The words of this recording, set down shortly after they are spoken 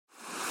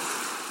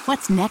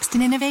What's next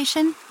in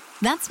innovation?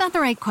 That's not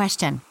the right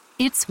question.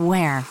 It's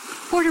where.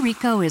 Puerto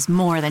Rico is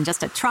more than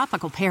just a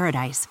tropical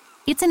paradise.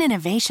 It's an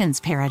innovations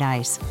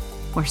paradise,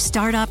 where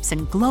startups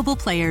and global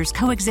players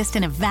coexist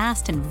in a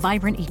vast and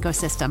vibrant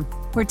ecosystem,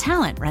 where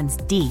talent runs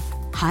deep,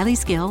 highly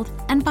skilled,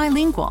 and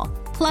bilingual.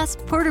 Plus,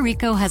 Puerto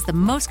Rico has the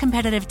most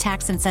competitive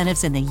tax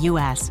incentives in the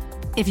U.S.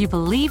 If you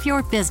believe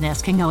your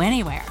business can go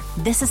anywhere,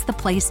 this is the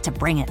place to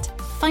bring it.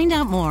 Find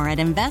out more at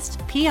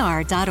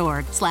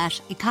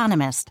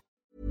investpr.org/economist.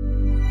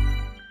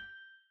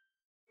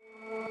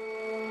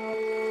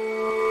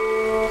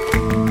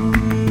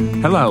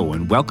 Hello,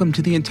 and welcome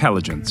to The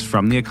Intelligence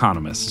from The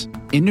Economist.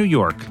 In New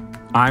York,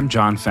 I'm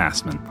John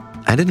Fassman.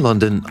 And in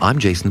London, I'm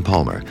Jason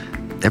Palmer.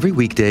 Every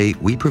weekday,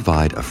 we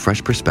provide a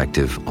fresh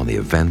perspective on the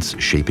events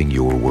shaping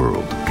your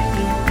world.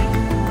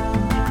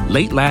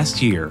 Late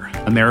last year,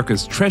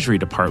 America's Treasury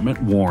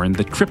Department warned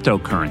that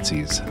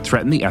cryptocurrencies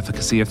threaten the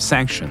efficacy of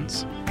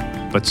sanctions.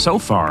 But so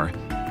far,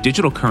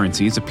 digital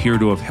currencies appear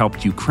to have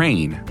helped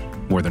Ukraine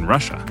more than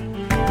Russia.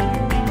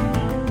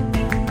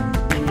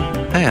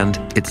 And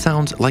it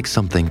sounds like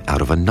something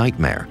out of a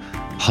nightmare.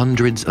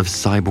 Hundreds of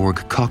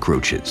cyborg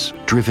cockroaches,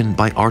 driven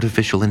by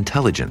artificial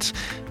intelligence,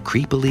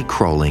 creepily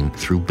crawling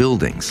through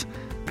buildings.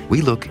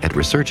 We look at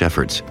research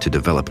efforts to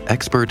develop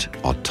expert,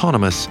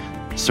 autonomous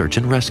search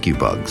and rescue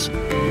bugs.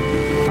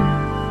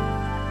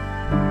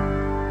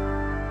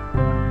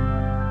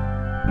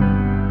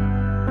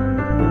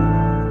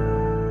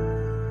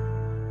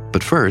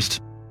 But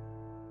first,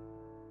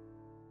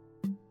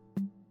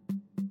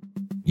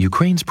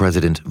 Ukraine's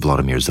President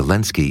Volodymyr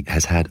Zelensky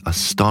has had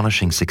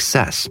astonishing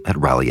success at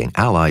rallying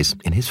allies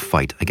in his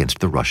fight against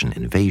the Russian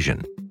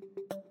invasion.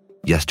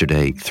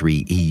 Yesterday,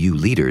 3 EU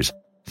leaders,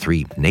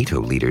 3 NATO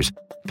leaders,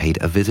 paid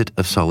a visit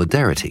of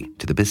solidarity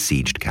to the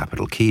besieged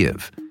capital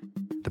Kyiv.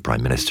 The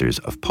prime ministers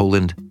of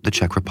Poland, the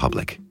Czech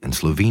Republic, and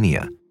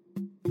Slovenia.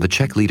 The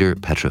Czech leader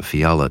Petra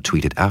Fiala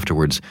tweeted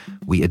afterwards,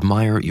 "We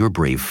admire your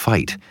brave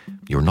fight.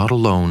 You're not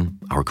alone.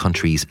 Our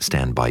countries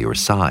stand by your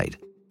side."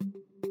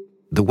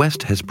 The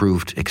West has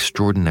proved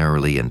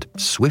extraordinarily and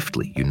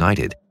swiftly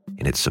united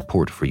in its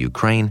support for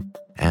Ukraine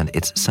and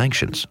its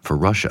sanctions for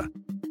Russia.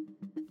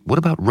 What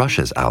about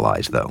Russia's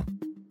allies, though?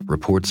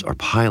 Reports are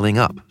piling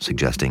up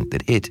suggesting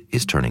that it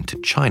is turning to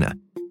China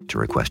to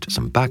request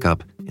some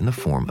backup in the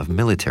form of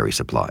military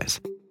supplies.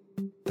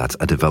 That's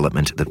a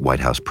development that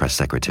White House Press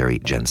Secretary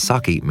Jen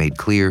Psaki made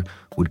clear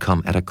would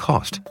come at a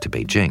cost to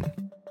Beijing.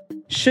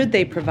 Should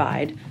they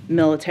provide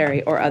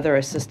military or other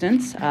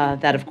assistance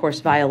that, of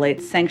course,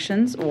 violates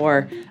sanctions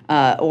or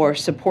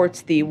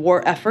supports the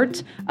war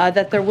effort,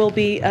 that there will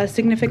be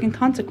significant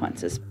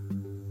consequences.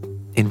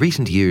 In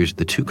recent years,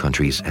 the two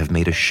countries have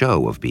made a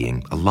show of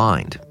being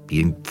aligned,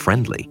 being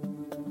friendly.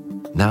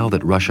 Now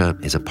that Russia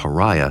is a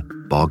pariah,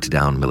 bogged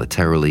down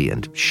militarily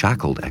and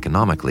shackled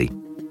economically,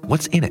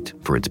 what's in it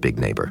for its big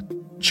neighbor?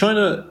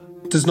 China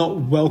does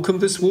not welcome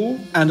this war,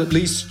 and at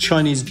least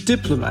Chinese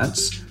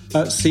diplomats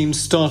seemed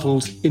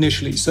startled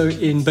initially. So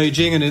in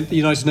Beijing and in the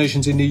United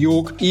Nations in New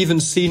York, even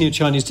senior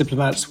Chinese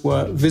diplomats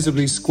were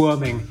visibly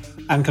squirming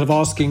and kind of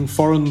asking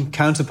foreign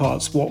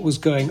counterparts what was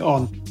going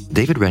on.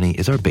 David Rennie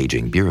is our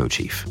Beijing bureau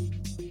chief.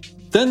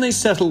 Then they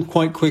settled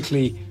quite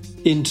quickly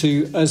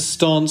into a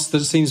stance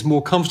that seems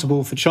more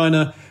comfortable for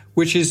China,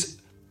 which is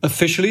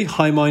officially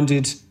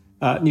high-minded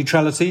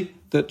neutrality,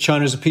 that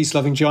China is a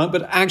peace-loving giant,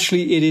 but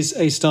actually it is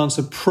a stance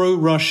of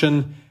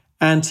pro-Russian,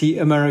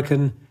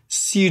 anti-American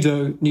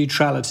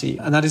pseudo-neutrality.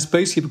 And that is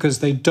basically because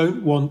they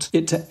don't want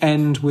it to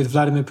end with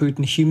Vladimir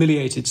Putin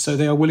humiliated. So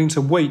they are willing to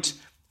wait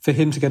for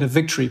him to get a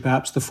victory,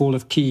 perhaps the fall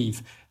of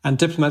Kyiv. And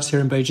diplomats here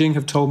in Beijing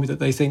have told me that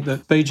they think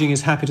that Beijing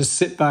is happy to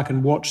sit back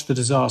and watch the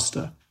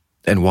disaster.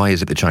 And why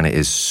is it that China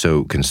is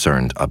so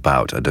concerned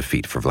about a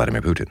defeat for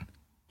Vladimir Putin?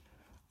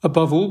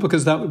 Above all,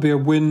 because that would be a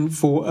win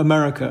for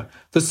America.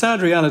 The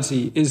sad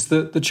reality is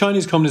that the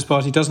Chinese Communist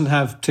Party doesn't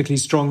have particularly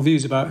strong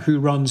views about who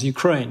runs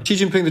Ukraine. Xi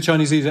Jinping, the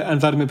Chinese leader,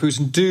 and Vladimir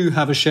Putin do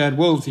have a shared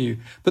worldview.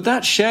 But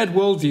that shared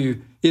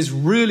worldview is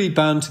really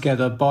bound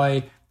together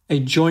by a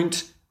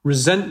joint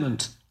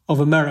resentment of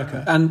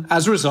America. And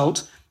as a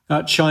result,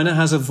 China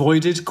has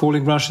avoided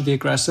calling Russia the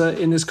aggressor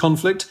in this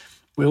conflict.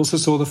 We also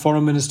saw the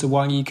Foreign Minister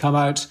Wang Yi come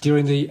out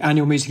during the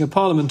annual meeting of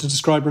Parliament to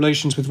describe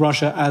relations with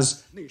Russia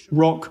as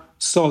rock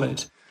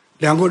solid.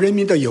 两国人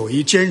民的友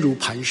谊坚如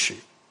磐石，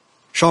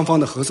双方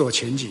的合作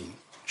前景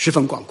十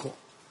分广阔。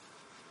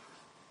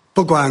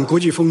不管国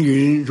际风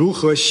云如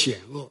何险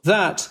恶，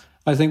 That,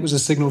 I think, was a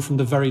signal from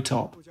the very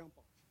top.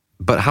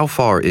 But how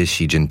far is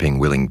Xi Jinping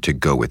willing to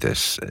go with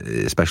this,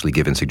 especially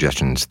given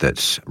suggestions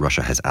that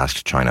Russia has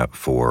asked China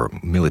for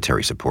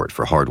military support,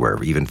 for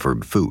hardware, even for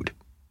food?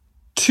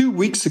 2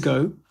 weeks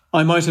ago,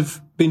 I might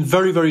have been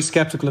very, very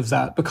skeptical of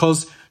that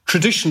because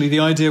traditionally the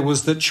idea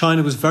was that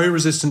China was very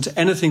resistant to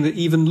anything that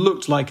even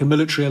looked like a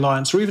military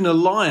alliance or even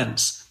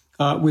alliance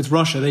with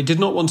Russia. They did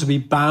not want to be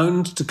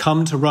bound to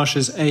come to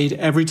Russia's aid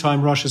every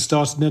time Russia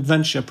started an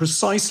adventure,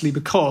 precisely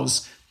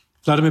because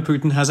Vladimir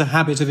Putin has a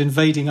habit of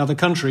invading other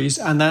countries,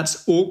 and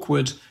that's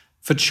awkward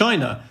for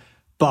China.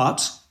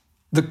 But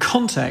the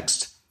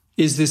context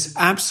is this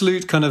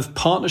absolute kind of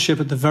partnership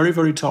at the very,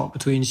 very top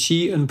between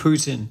Xi and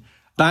Putin,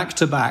 back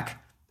to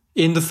back,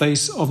 in the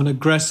face of an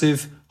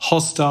aggressive,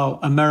 hostile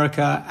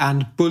America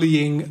and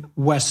bullying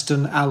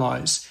Western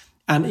allies.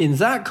 And in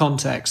that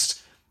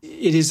context,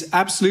 it is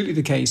absolutely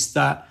the case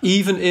that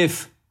even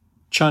if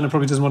China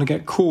probably doesn't want to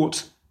get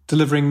caught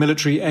delivering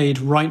military aid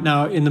right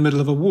now in the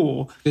middle of a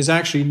war, it is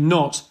actually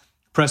not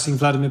pressing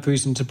Vladimir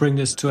Putin to bring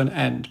this to an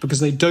end because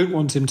they don't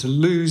want him to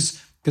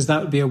lose, because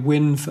that would be a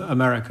win for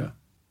America.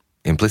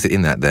 Implicit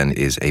in that, then,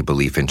 is a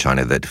belief in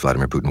China that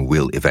Vladimir Putin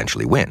will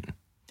eventually win.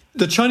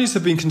 The Chinese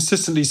have been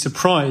consistently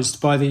surprised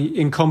by the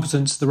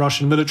incompetence of the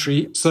Russian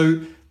military.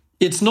 So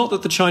it's not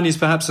that the Chinese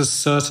perhaps are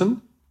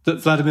certain that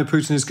Vladimir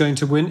Putin is going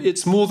to win.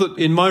 It's more that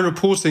in my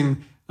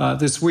reporting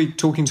this week,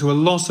 talking to a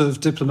lot of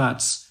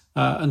diplomats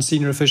and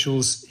senior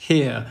officials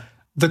here,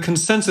 the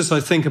consensus, I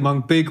think,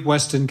 among big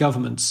Western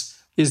governments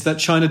is that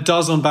China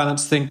does, on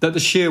balance, think that the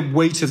sheer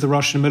weight of the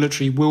Russian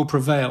military will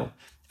prevail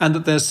and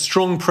that their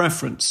strong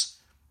preference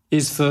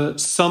is for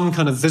some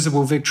kind of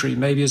visible victory,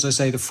 maybe, as I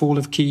say, the fall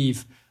of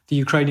Kyiv, the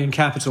Ukrainian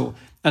capital.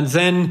 And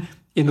then,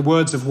 in the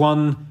words of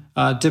one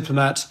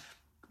diplomat,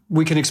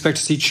 we can expect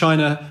to see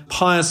China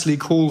piously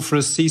call for a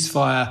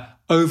ceasefire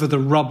over the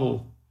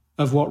rubble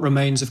of what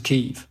remains of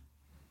Kyiv.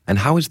 And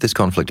how is this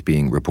conflict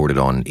being reported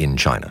on in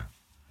China?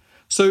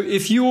 So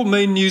if your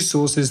main news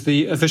source is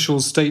the official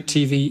state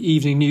TV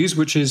evening news,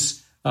 which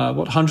is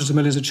what hundreds of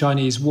millions of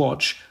Chinese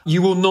watch,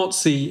 you will not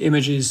see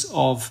images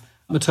of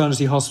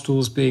maternity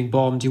hospitals being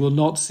bombed. You will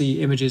not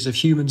see images of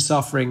human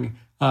suffering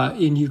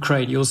in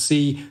Ukraine. You'll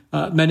see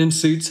men in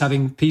suits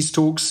having peace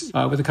talks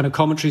with a kind of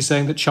commentary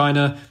saying that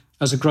China,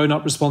 as a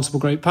grown-up responsible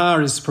great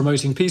power, is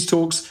promoting peace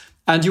talks.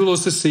 And you'll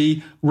also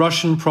see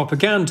Russian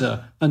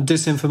propaganda and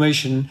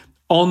disinformation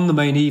on the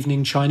main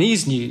evening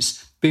Chinese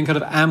news being kind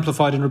of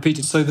amplified and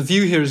repeated. So the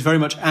view here is very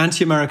much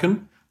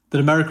anti-American, that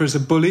America is a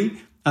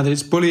bully and that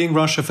it's bullying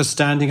Russia for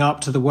standing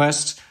up to the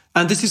West.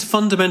 And this is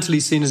fundamentally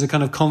seen as a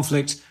kind of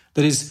conflict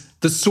that is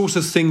the sort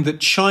of thing that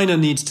China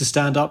needs to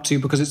stand up to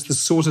because it's the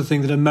sort of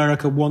thing that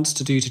America wants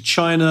to do to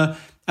China.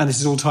 And this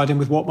is all tied in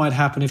with what might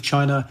happen if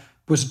China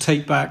were to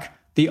take back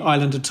the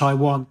island of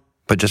Taiwan.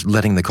 But just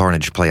letting the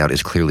carnage play out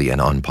is clearly an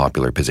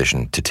unpopular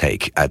position to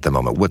take at the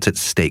moment. What's at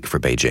stake for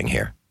Beijing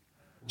here?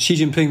 Xi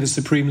Jinping, the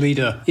supreme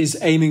leader, is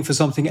aiming for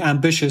something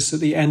ambitious at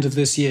the end of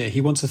this year. He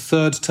wants a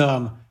third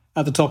term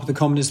at the top of the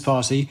Communist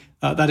Party.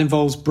 That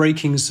involves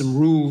breaking some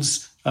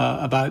rules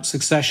about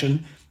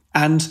succession.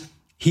 And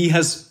he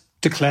has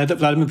declared that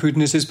Vladimir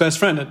Putin is his best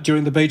friend.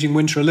 During the Beijing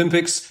Winter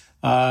Olympics,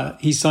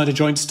 he signed a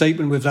joint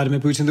statement with Vladimir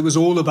Putin that was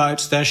all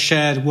about their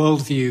shared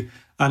worldview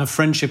and a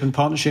friendship and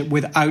partnership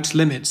without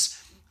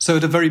limits. So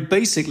at a very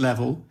basic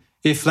level,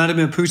 if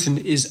Vladimir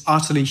Putin is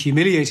utterly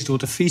humiliated or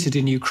defeated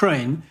in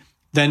Ukraine,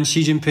 then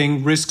Xi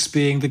Jinping risks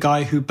being the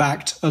guy who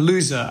backed a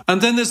loser. And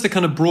then there's the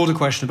kind of broader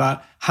question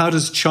about how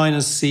does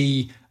China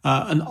see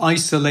an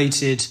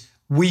isolated,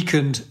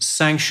 weakened,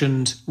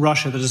 sanctioned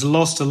Russia that has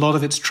lost a lot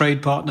of its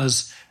trade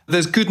partners.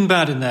 There's good and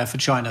bad in there for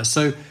China.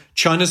 So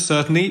China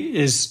certainly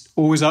is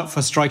always up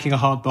for striking a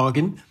hard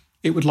bargain.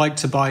 It would like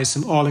to buy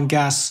some oil and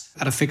gas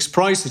at a fixed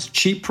price, at a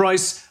cheap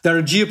price. There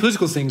are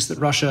geopolitical things that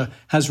Russia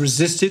has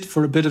resisted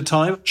for a bit of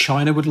time.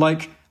 China would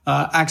like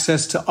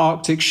access to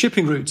Arctic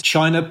shipping routes.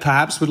 China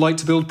perhaps would like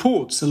to build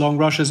ports along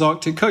Russia's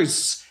Arctic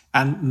coasts.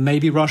 And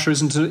maybe Russia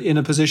isn't in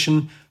a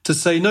position to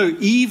say no.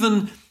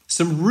 Even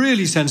some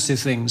really sensitive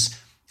things.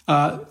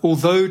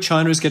 Although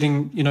China is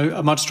getting,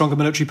 a much stronger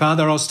military power,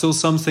 there are still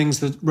some things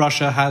that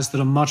Russia has that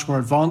are much more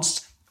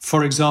advanced.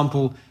 For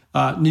example,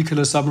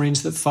 nuclear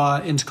submarines that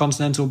fire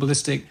intercontinental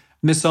ballistic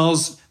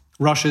missiles.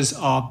 Russia's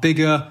are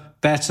bigger,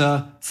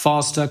 better,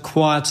 faster,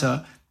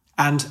 quieter,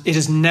 and it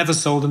has never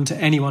sold them to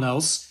anyone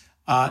else.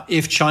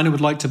 If China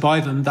would like to buy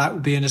them, that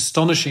would be an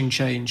astonishing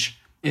change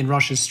in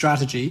Russia's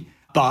strategy.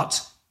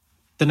 But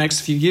the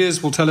next few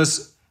years will tell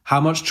us how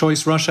much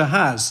choice Russia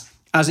has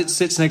as it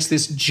sits next to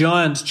this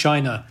giant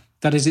China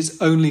that is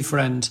its only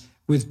friend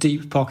with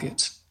deep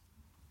pockets.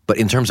 But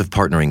in terms of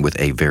partnering with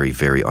a very,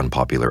 very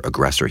unpopular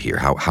aggressor here,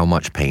 how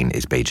much pain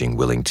is Beijing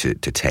willing to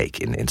take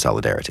in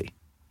solidarity?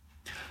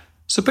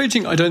 So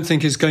Beijing, I don't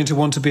think, is going to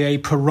want to be a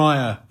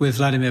pariah with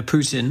Vladimir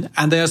Putin,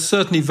 and they are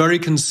certainly very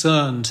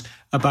concerned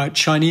about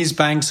Chinese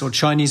banks or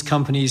Chinese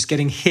companies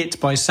getting hit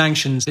by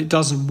sanctions. It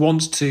doesn't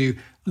want to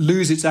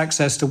lose its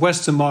access to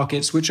Western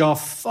markets, which are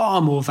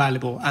far more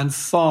valuable and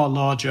far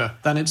larger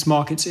than its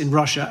markets in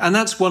Russia. And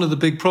that's one of the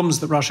big problems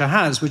that Russia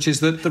has, which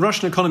is that the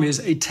Russian economy is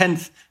a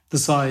tenth the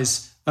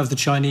size of the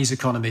Chinese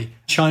economy.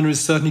 China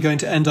is certainly going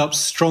to end up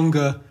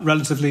stronger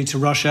relatively to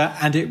Russia,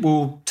 and it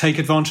will take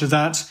advantage of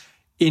that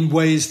in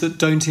ways that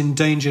don't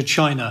endanger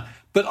China.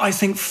 But I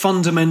think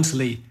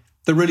fundamentally,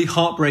 the really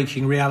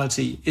heartbreaking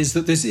reality is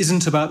that this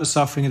isn't about the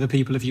suffering of the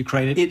people of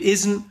Ukraine. It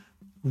isn't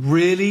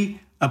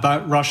really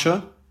about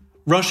Russia.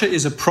 Russia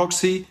is a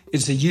proxy,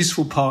 it's a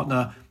useful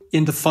partner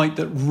in the fight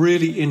that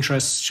really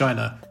interests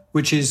China,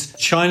 which is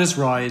China's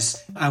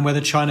rise and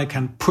whether China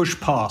can push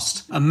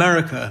past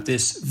America,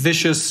 this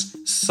vicious,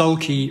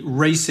 sulky,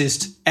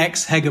 racist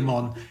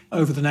ex-hegemon,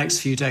 over the next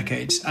few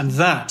decades. And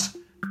that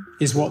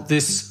is what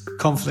this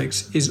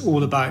conflict is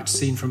all about,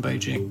 seen from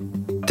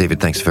Beijing. David,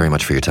 thanks very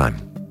much for your time.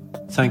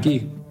 Thank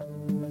you.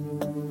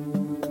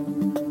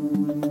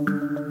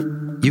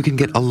 You can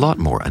get a lot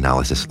more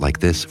analysis like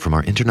this from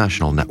our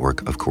international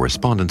network of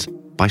correspondents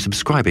by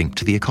subscribing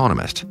to The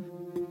Economist.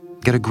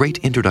 Get a great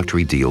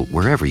introductory deal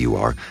wherever you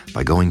are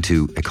by going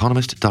to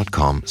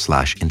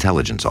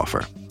economist.com/intelligence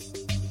offer.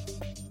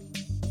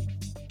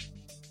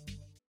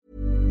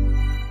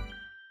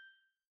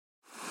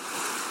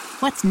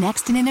 What's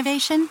next in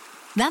innovation?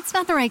 That's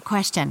not the right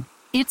question.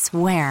 It's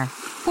where.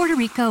 Puerto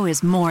Rico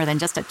is more than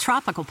just a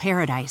tropical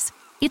paradise.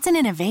 It's an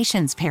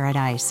innovations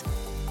paradise,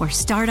 where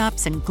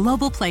startups and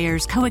global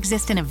players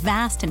coexist in a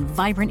vast and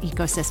vibrant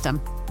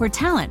ecosystem, where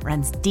talent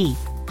runs deep,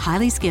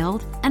 highly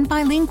skilled, and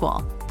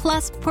bilingual.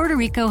 Plus, Puerto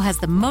Rico has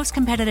the most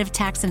competitive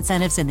tax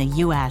incentives in the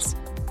U.S.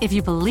 If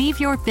you believe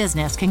your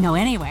business can go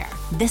anywhere,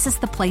 this is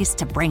the place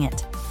to bring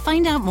it.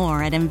 Find out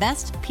more at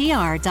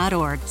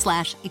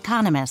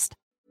investpr.org/economist.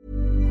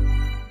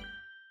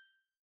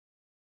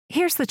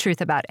 Here's the truth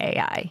about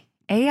AI.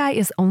 AI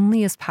is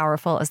only as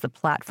powerful as the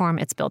platform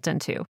it's built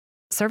into.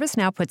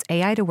 ServiceNow puts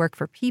AI to work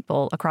for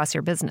people across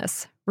your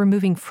business,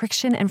 removing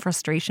friction and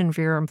frustration for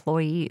your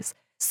employees,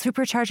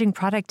 supercharging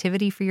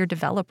productivity for your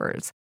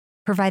developers,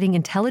 providing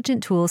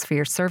intelligent tools for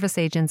your service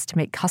agents to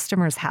make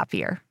customers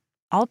happier,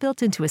 all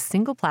built into a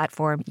single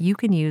platform you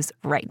can use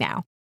right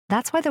now.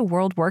 That's why the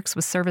world works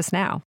with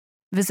ServiceNow.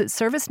 Visit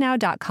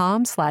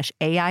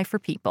servicenow.com/AI for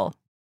people.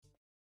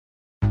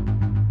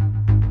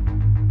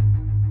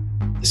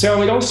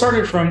 So it all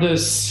started from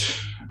this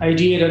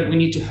idea that we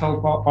need to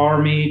help our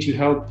army, to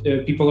help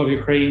the people of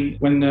Ukraine,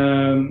 when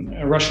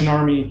a Russian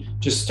army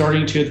just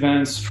starting to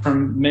advance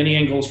from many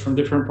angles from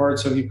different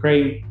parts of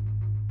Ukraine.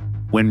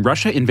 When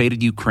Russia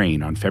invaded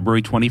Ukraine on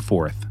February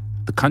 24th,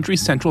 the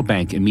country's central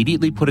bank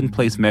immediately put in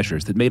place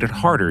measures that made it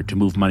harder to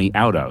move money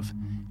out of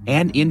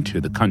and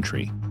into the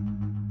country.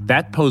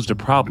 That posed a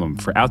problem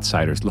for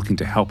outsiders looking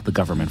to help the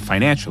government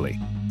financially.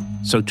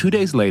 So 2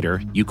 days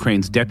later,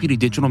 Ukraine's deputy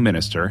digital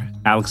minister,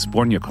 Alex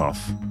Bornyakov,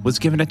 was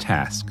given a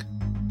task: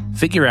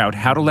 figure out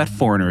how to let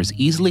foreigners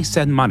easily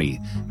send money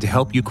to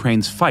help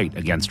Ukraine's fight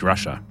against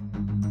Russia.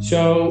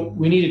 So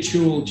we need a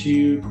tool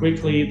to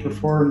quickly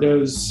perform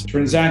those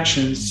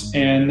transactions,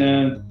 and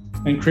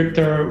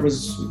crypto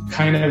was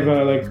kind of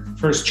like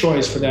first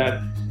choice for that.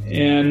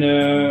 And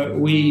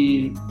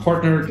we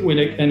partnered with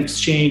an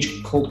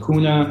exchange called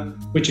Kuna,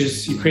 which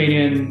is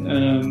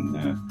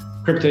Ukrainian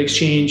crypto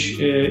exchange,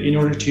 in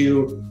order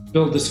to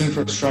build this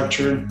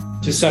infrastructure,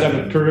 to set up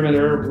a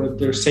perimeter with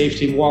their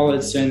safety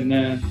wallets, and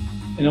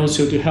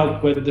also to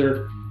help with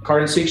their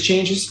currency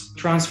exchanges,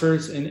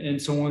 transfers,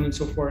 and so on and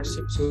so forth.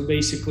 So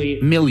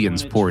basically,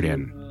 millions poured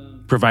in,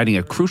 providing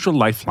a crucial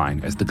lifeline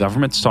as the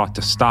government sought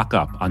to stock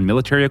up on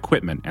military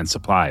equipment and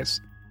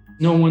supplies.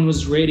 No one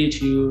was ready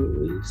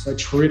to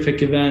such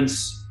horrific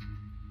events.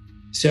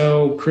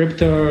 So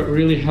crypto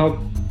really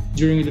helped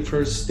during the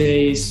first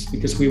days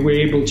because we were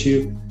able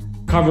to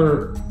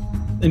cover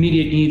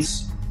immediate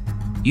needs.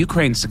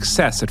 Ukraine's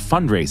success at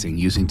fundraising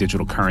using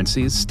digital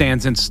currencies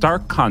stands in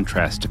stark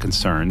contrast to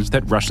concerns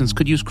that Russians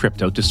could use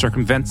crypto to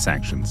circumvent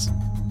sanctions.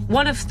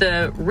 One of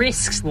the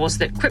risks was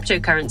that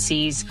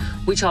cryptocurrencies,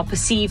 which are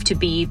perceived to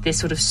be this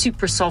sort of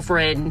super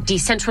sovereign,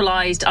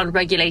 decentralized,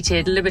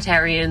 unregulated,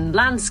 libertarian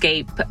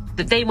landscape,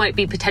 that they might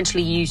be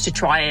potentially used to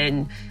try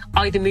and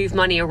either move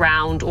money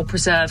around or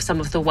preserve some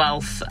of the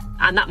wealth.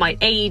 And that might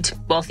aid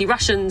wealthy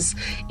Russians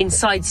in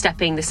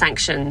sidestepping the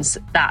sanctions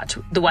that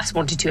the West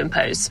wanted to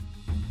impose.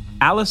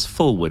 Alice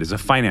Fullwood is a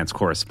finance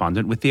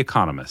correspondent with The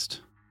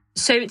Economist.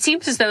 So it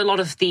seems as though a lot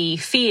of the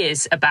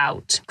fears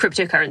about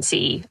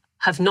cryptocurrency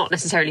have not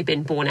necessarily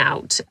been borne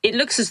out. It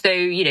looks as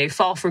though,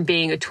 far from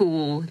being a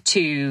tool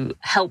to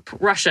help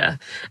Russia,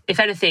 if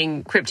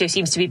anything, crypto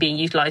seems to be being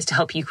utilized to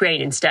help Ukraine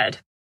instead.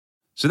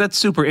 So that's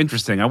super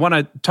interesting. I want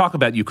to talk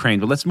about Ukraine,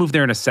 but let's move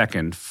there in a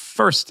second.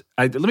 First,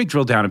 let me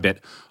drill down a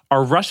bit.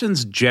 Are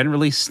Russians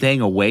generally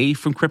staying away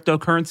from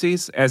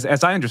cryptocurrencies?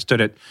 As I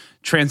understood it,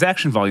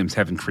 transaction volumes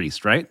have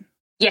increased, right?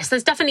 Yes,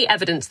 there's definitely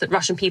evidence that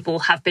Russian people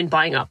have been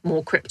buying up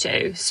more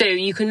crypto. So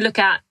you can look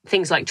at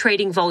things like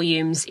trading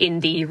volumes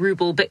in the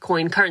ruble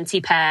Bitcoin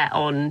currency pair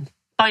on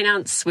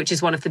Binance, which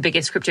is one of the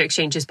biggest crypto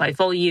exchanges by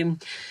volume.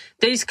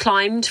 Those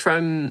climbed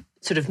from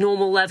sort of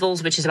normal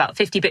levels, which is about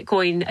 50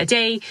 Bitcoin a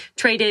day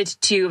traded,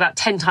 to about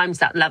 10 times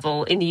that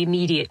level in the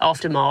immediate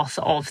aftermath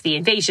of the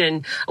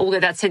invasion, although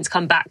that's since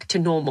come back to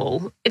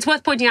normal. It's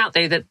worth pointing out,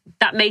 though, that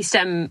that may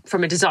stem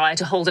from a desire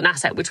to hold an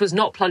asset which was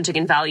not plunging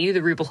in value.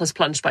 The ruble has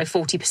plunged by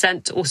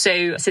 40% or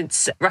so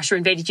since Russia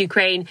invaded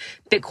Ukraine.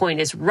 Bitcoin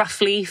is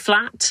roughly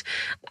flat.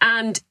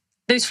 And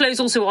those flows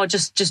also are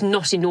just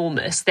not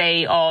enormous.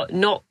 They are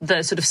not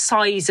the sort of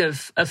size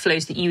of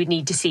flows that you would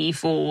need to see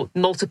for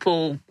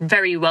multiple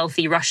very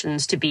wealthy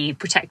Russians to be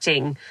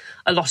protecting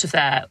a lot of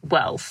their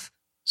wealth.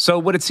 So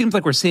what it seems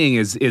like we're seeing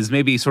is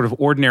maybe sort of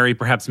ordinary,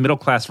 perhaps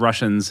middle-class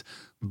Russians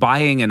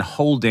buying and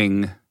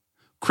holding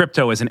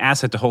crypto as an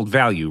asset to hold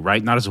value,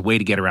 right? Not as a way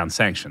to get around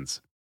sanctions.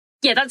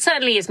 Yeah, that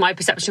certainly is my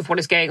perception of what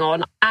is going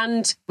on.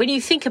 And when you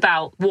think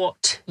about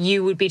what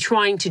you would be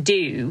trying to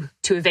do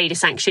to evade a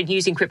sanction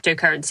using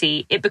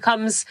cryptocurrency, it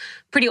becomes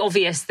pretty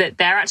obvious that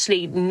they're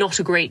actually not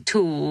a great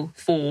tool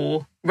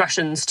for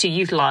Russians to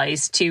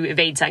utilize to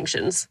evade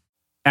sanctions.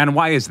 And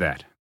why is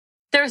that?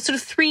 There are sort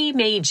of three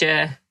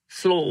major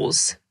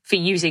flaws for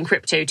using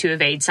crypto to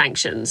evade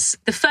sanctions.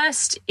 The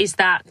first is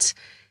that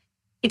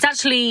it's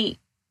actually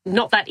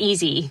not that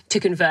easy to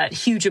convert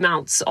huge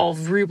amounts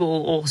of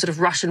ruble or sort of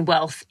Russian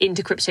wealth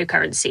into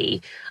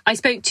cryptocurrency. I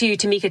spoke to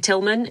Tamika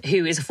Tillman,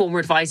 who is a former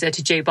advisor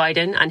to Joe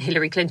Biden and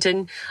Hillary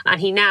Clinton,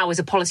 and he now is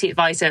a policy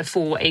advisor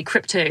for a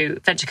crypto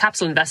venture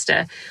capital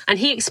investor. And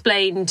he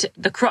explained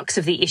the crux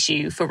of the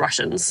issue for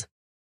Russians.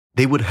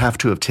 They would have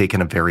to have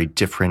taken a very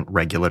different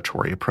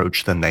regulatory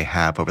approach than they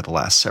have over the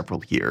last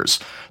several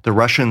years. The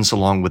Russians,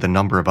 along with a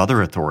number of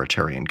other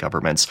authoritarian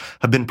governments,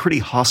 have been pretty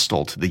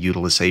hostile to the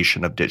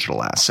utilization of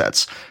digital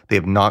assets. They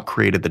have not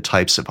created the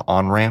types of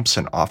on-ramps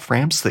and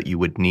off-ramps that you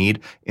would need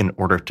in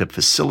order to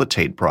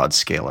facilitate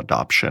broad-scale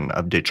adoption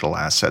of digital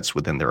assets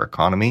within their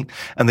economy.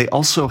 And they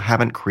also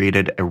haven't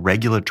created a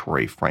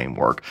regulatory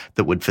framework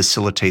that would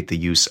facilitate the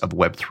use of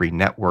Web3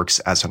 networks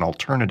as an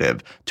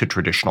alternative to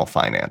traditional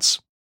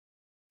finance.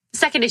 The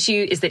second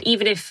issue is that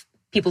even if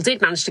people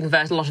did manage to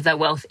convert a lot of their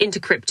wealth into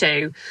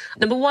crypto,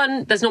 number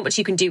one, there's not much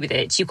you can do with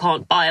it. You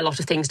can't buy a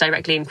lot of things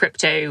directly in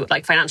crypto,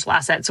 like financial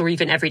assets or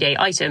even everyday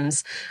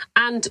items.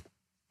 And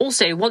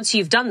also, once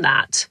you've done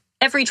that,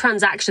 every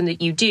transaction that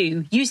you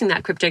do using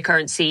that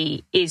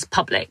cryptocurrency is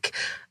public.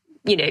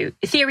 You know,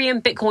 Ethereum,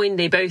 Bitcoin,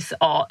 they both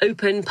are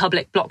open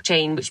public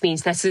blockchain, which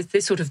means there's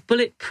this sort of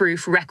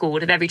bulletproof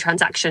record of every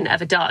transaction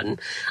ever done.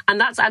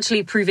 And that's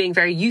actually proving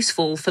very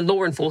useful for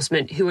law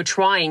enforcement who are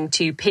trying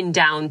to pin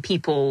down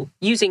people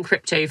using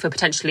crypto for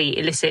potentially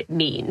illicit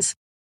means.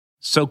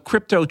 So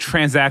crypto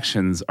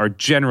transactions are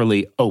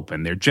generally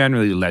open. They're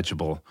generally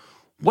legible.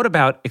 What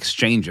about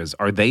exchanges?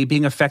 Are they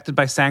being affected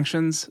by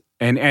sanctions?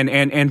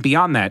 And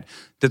beyond that,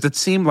 does it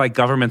seem like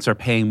governments are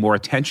paying more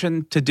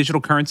attention to digital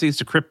currencies,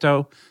 to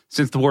crypto,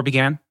 since the war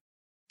began?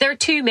 There are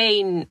two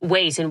main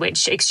ways in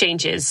which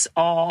exchanges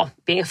are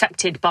being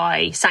affected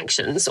by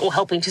sanctions or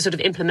helping to sort of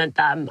implement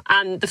them.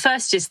 And the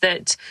first is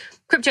that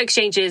crypto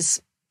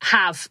exchanges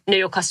have know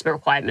your customer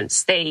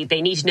requirements. They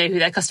need to know who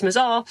their customers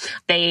are.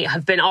 They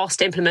have been asked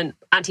to implement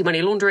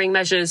anti-money laundering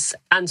measures.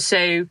 And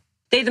so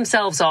they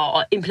themselves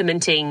are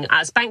implementing,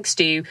 as banks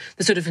do,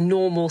 the sort of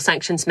normal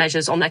sanctions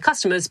measures on their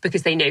customers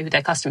because they know who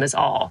their customers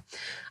are.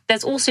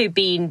 There's also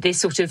been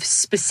this sort of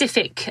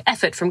specific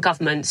effort from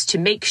governments to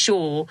make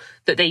sure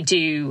that they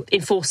do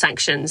enforce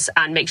sanctions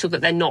and make sure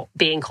that they're not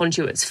being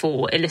conduits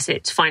for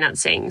illicit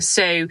financing.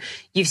 So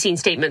you've seen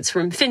statements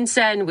from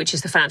FinCEN, which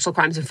is the Financial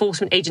Crimes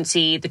Enforcement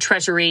Agency, the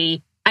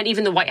Treasury, and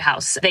even the White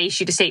House. They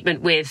issued a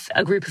statement with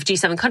a group of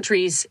G7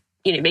 countries,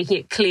 making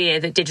it clear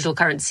that digital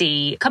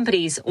currency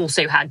companies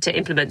also had to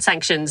implement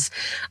sanctions.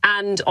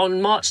 And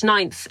on March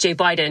 9th, Joe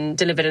Biden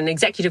delivered an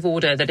executive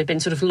order that had been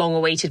sort of long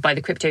awaited by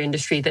the crypto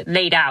industry that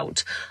laid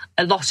out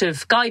a lot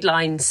of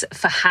guidelines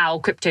for how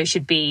crypto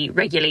should be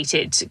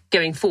regulated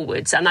going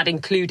forwards. And that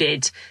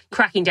included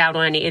cracking down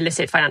on any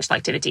illicit financial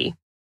activity.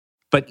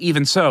 But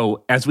even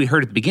so, as we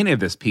heard at the beginning of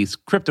this piece,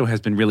 crypto has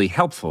been really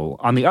helpful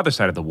on the other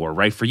side of the war,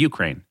 right, for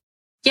Ukraine?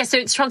 Yeah, so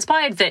it's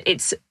transpired that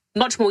it's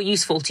much more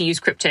useful to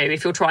use crypto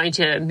if you're trying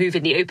to move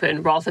in the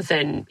open rather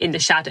than in the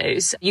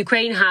shadows.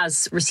 Ukraine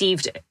has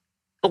received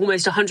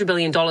almost $100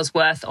 million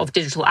worth of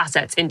digital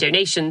assets in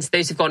donations.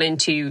 Those have gone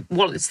into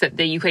wallets that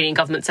the Ukrainian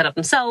government set up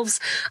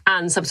themselves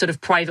and some sort of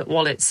private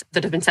wallets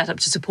that have been set up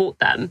to support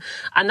them.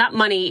 And that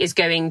money is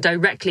going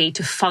directly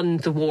to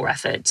fund the war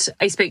effort.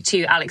 I spoke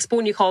to Alex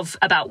Bornyakov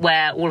about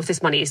where all of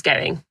this money is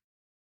going.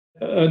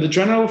 The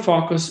general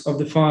focus of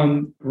the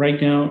fund right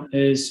now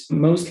is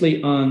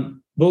mostly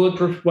on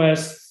bulletproof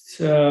vests,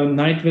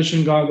 night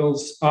vision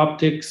goggles,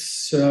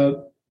 optics,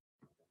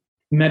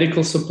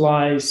 medical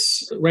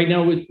supplies. Right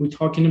now, we're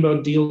talking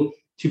about deal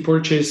to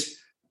purchase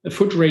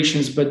food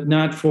rations, but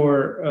not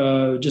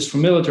for just for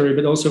military,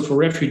 but also for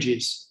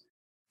refugees.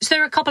 So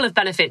there are a couple of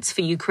benefits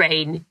for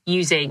Ukraine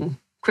using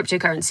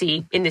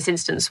cryptocurrency in this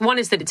instance. One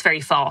is that it's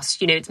very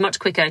fast. It's much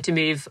quicker to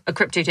move a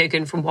crypto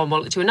token from one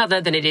wallet to another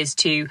than it is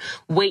to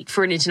wait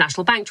for an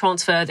international bank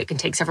transfer that can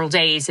take several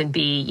days and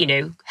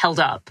be, held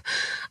up.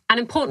 And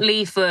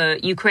importantly for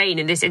Ukraine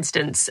in this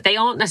instance, they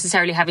aren't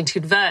necessarily having to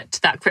convert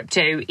that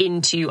crypto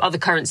into other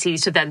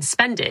currencies to then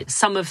spend it.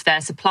 Some of their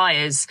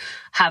suppliers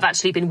have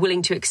actually been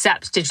willing to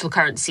accept digital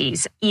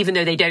currencies, even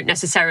though they don't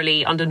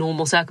necessarily under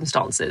normal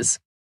circumstances.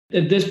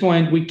 At this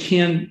point, we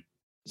can't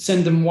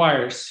send them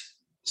wires.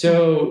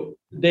 So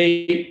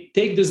they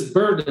take this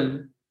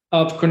burden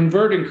of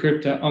converting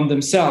crypto on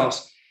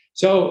themselves.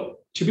 So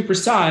to be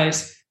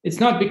precise, it's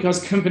not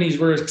because companies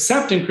were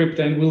accepting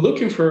crypto and we're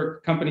looking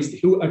for companies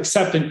who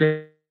accept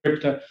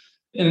crypto.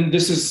 And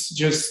this is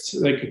just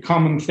like a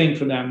common thing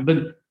for them.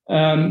 But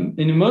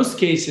In most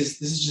cases,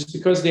 this is just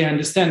because they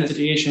understand the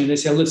situation and they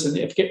say, listen,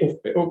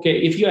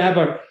 if you have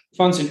our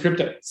funds in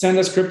crypto, send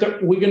us crypto,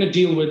 we're going to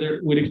deal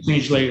with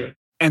exchange later.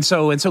 And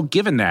so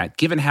given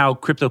how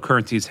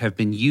cryptocurrencies have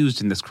been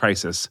used in this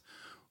crisis,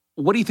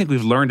 what do you think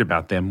we've learned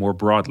about them more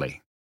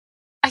broadly?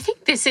 I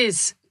think this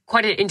is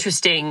quite an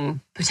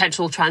interesting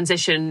potential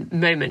transition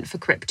moment for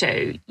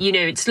crypto.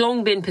 It's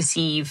long been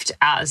perceived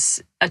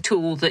as a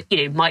tool that,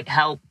 might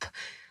help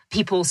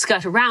people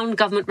skirt around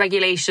government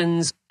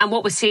regulations. And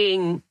what we're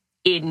seeing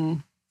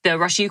in the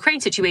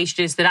Russia-Ukraine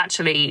situation is that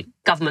actually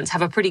governments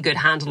have a pretty good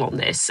handle on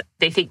this.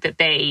 They think that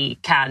they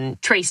can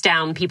trace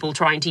down people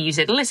trying to use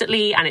it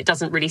illicitly, and it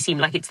doesn't really seem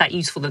like it's that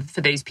useful for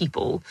those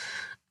people.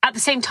 At the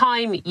same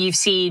time, you've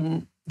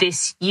seen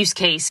this use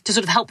case to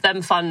sort of help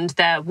them fund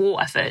their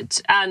war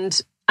effort.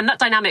 And that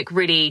dynamic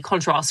really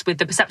contrasts with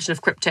the perception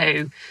of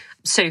crypto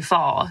so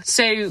far.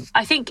 So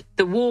I think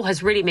the war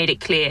has really made it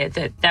clear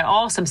that there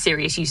are some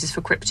serious uses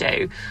for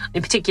crypto,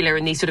 in particular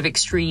in these sort of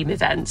extreme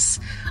events,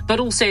 but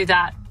also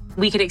that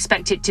we can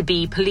expect it to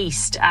be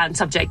policed and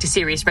subject to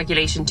serious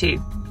regulation too.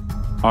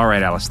 All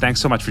right, Alice, thanks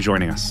so much for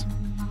joining us.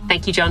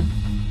 Thank you, John.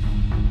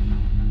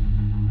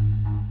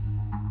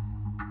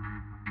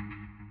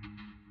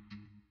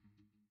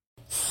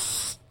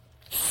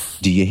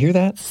 Do you hear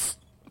that?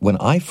 When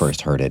I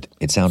first heard it,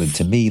 it sounded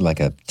to me like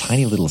a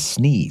tiny little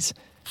sneeze.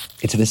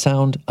 It's the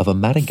sound of a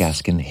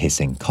Madagascan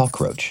hissing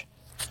cockroach.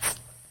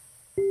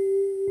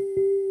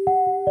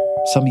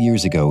 Some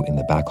years ago, in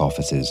the back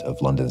offices of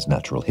London's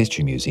Natural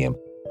History Museum,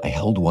 I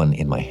held one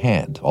in my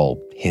hand,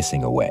 all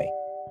hissing away.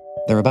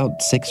 They're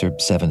about 6 or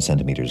 7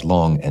 centimeters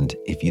long, and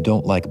if you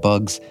don't like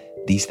bugs,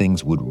 these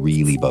things would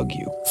really bug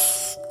you.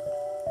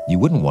 You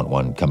wouldn't want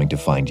one coming to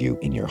find you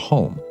in your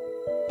home.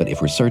 But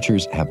if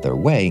researchers have their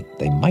way,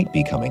 they might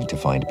be coming to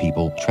find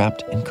people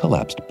trapped in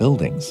collapsed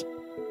buildings.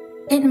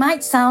 It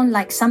might sound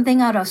like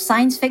something out of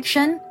science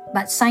fiction,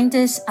 but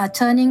scientists are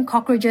turning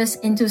cockroaches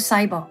into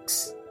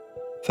cyborgs.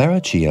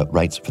 Farah Chia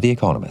writes for The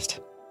Economist.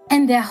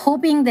 And they're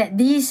hoping that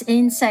these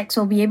insects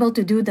will be able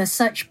to do the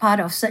search part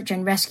of search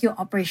and rescue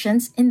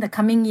operations in the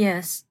coming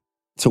years.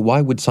 So why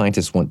would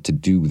scientists want to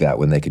do that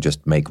when they could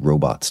just make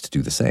robots to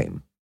do the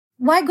same?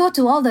 Why go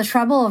to all the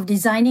trouble of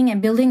designing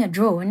and building a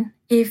drone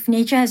if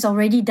nature has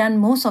already done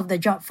most of the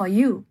job for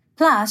you?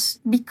 Plus,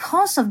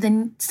 because of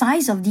the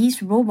size of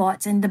these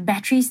robots and the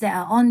batteries that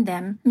are on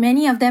them,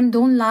 many of them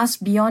don't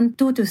last beyond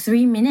 2 to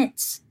 3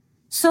 minutes.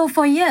 So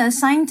for years,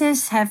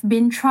 scientists have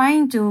been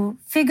trying to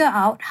figure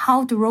out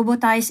how to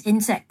robotize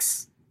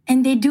insects.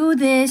 And they do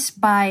this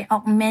by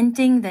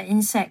augmenting the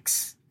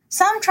insects.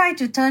 Some try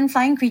to turn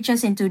flying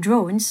creatures into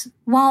drones,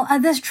 while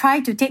others try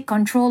to take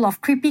control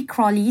of creepy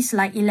crawlies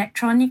like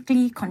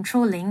electronically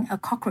controlling a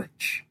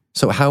cockroach.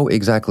 So how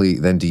exactly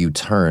then do you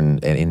turn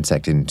an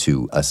insect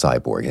into a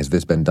cyborg? Has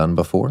this been done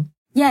before?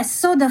 Yes,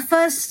 so the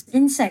first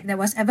insect that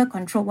was ever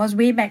controlled was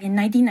way back in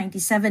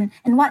 1997.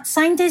 And what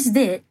scientists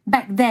did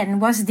back then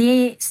was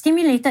they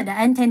stimulated the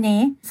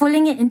antennae,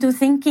 fooling it into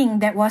thinking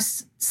there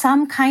was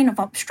some kind of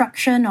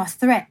obstruction or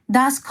threat,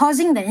 thus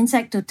causing the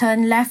insect to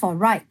turn left or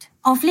right.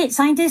 Of late,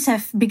 scientists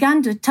have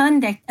begun to turn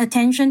their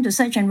attention to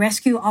search and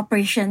rescue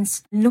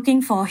operations,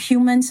 looking for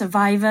human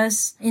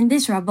survivors in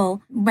this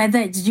rubble, whether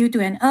it's due to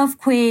an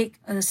earthquake,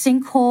 a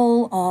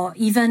sinkhole, or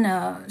even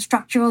a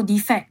structural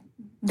defect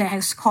that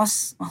has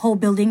caused a whole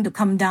building to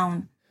come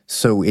down.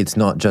 So it's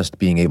not just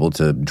being able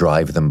to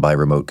drive them by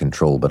remote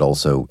control, but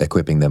also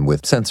equipping them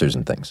with sensors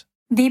and things.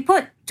 They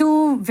put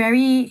 2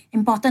 very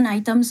important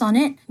items on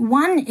it.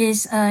 One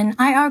is an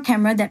IR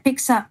camera that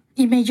picks up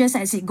images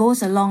as it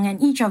goes along, and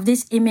each of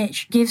this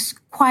image gives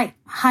quite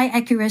high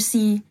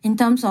accuracy in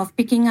terms of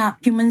picking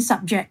up human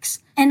subjects.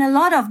 And a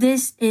lot of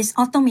this is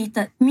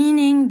automated,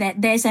 meaning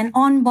that there's an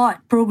onboard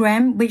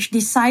program which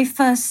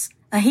deciphers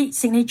a heat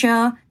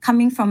signature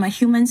coming from a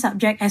human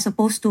subject as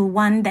opposed to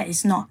one that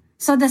is not.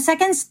 So the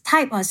second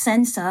type of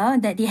sensor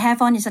that they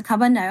have on is a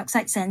carbon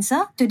dioxide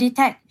sensor to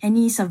detect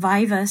any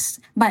survivors,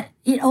 but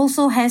it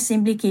also has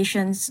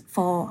implications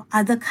for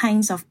other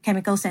kinds of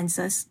chemical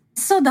sensors.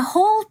 So the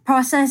whole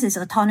process is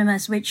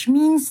autonomous, which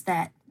means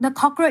that the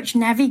cockroach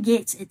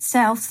navigates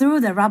itself through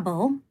the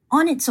rubble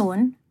on its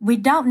own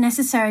without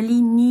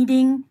necessarily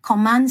needing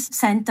command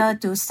center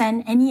to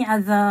send any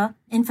other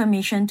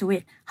information to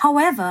it.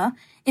 However,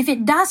 if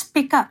it does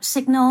pick up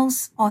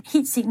signals or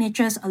heat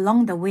signatures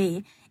along the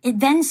way, it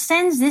then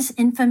sends this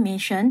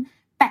information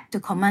back to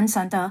command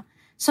center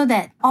so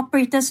that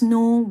operators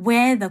know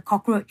where the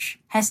cockroach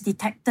has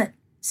detected,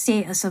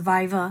 say, a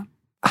survivor.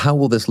 How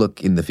will this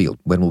look in the field?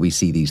 When will we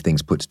see these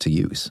things put to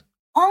use?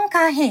 Ong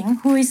Kah-heng,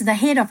 who is the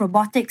head of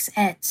robotics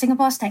at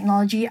Singapore's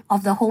Technology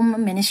of the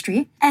Home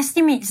Ministry,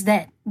 estimates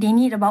that they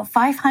need about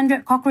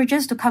 500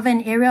 cockroaches to cover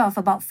an area of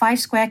about 5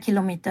 square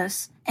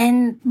kilometers.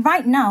 And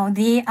right now,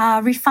 they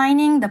are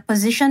refining the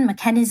position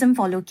mechanism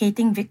for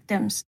locating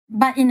victims.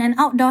 But in an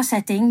outdoor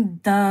setting,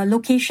 the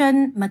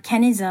location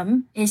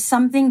mechanism is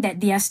something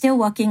that they are still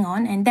working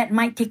on, and that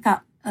might take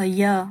up a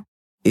year.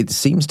 It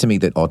seems to me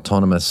that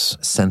autonomous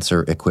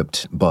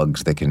sensor-equipped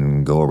bugs that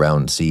can go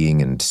around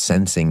seeing and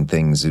sensing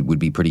things, it would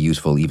be pretty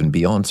useful even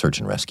beyond search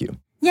and rescue.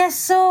 Yes,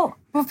 so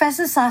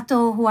Professor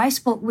Sato, who I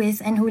spoke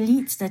with and who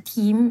leads the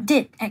team,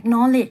 did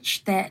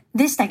acknowledge that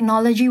this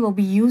technology will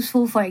be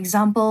useful, for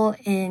example,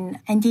 in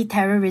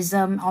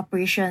anti-terrorism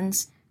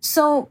operations.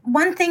 So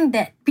one thing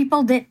that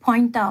people did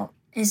point out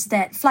is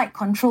that flight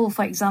control,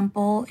 for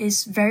example,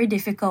 is very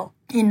difficult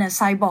in a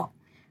cyborg,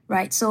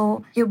 right?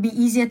 So it'll be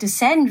easier to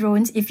send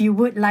drones if you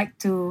would like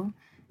to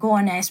go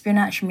on an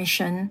espionage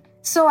mission.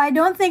 So I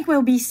don't think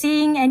we'll be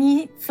seeing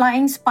any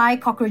flying spy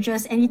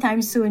cockroaches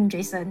anytime soon,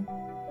 Jason.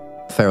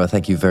 Farah,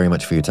 thank you very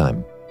much for your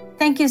time.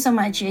 Thank you so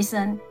much,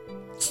 Jason.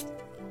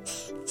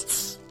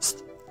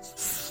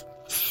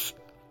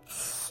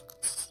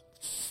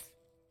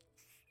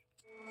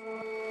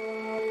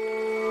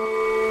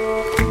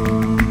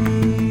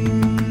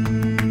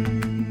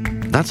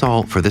 That's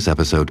all for this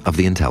episode of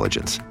The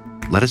Intelligence.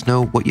 Let us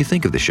know what you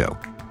think of the show.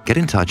 Get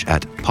in touch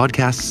at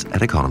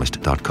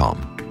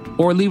podcasts@economist.com.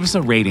 Or leave us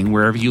a rating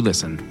wherever you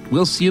listen.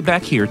 We'll see you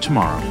back here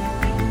tomorrow.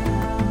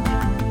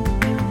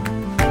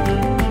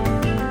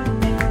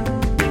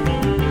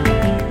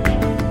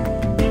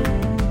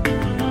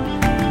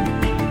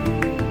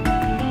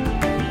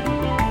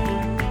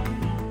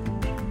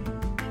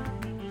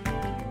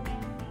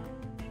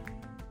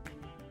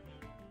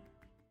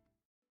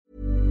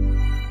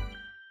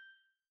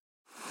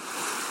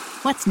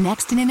 What's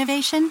next in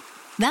innovation?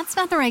 That's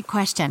not the right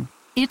question.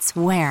 It's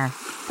where.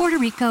 Puerto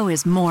Rico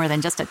is more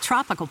than just a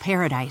tropical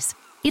paradise.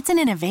 It's an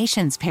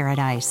innovations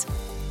paradise,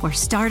 where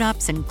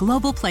startups and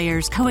global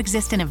players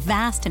coexist in a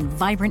vast and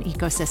vibrant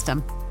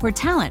ecosystem, where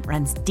talent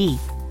runs deep,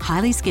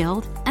 highly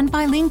skilled, and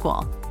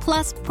bilingual.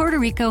 Plus, Puerto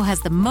Rico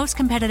has the most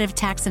competitive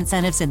tax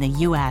incentives in the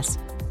U.S.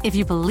 If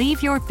you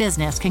believe your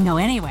business can go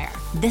anywhere,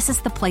 this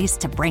is the place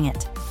to bring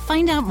it.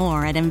 Find out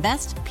more at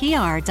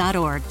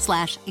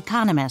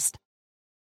investpr.org/economist.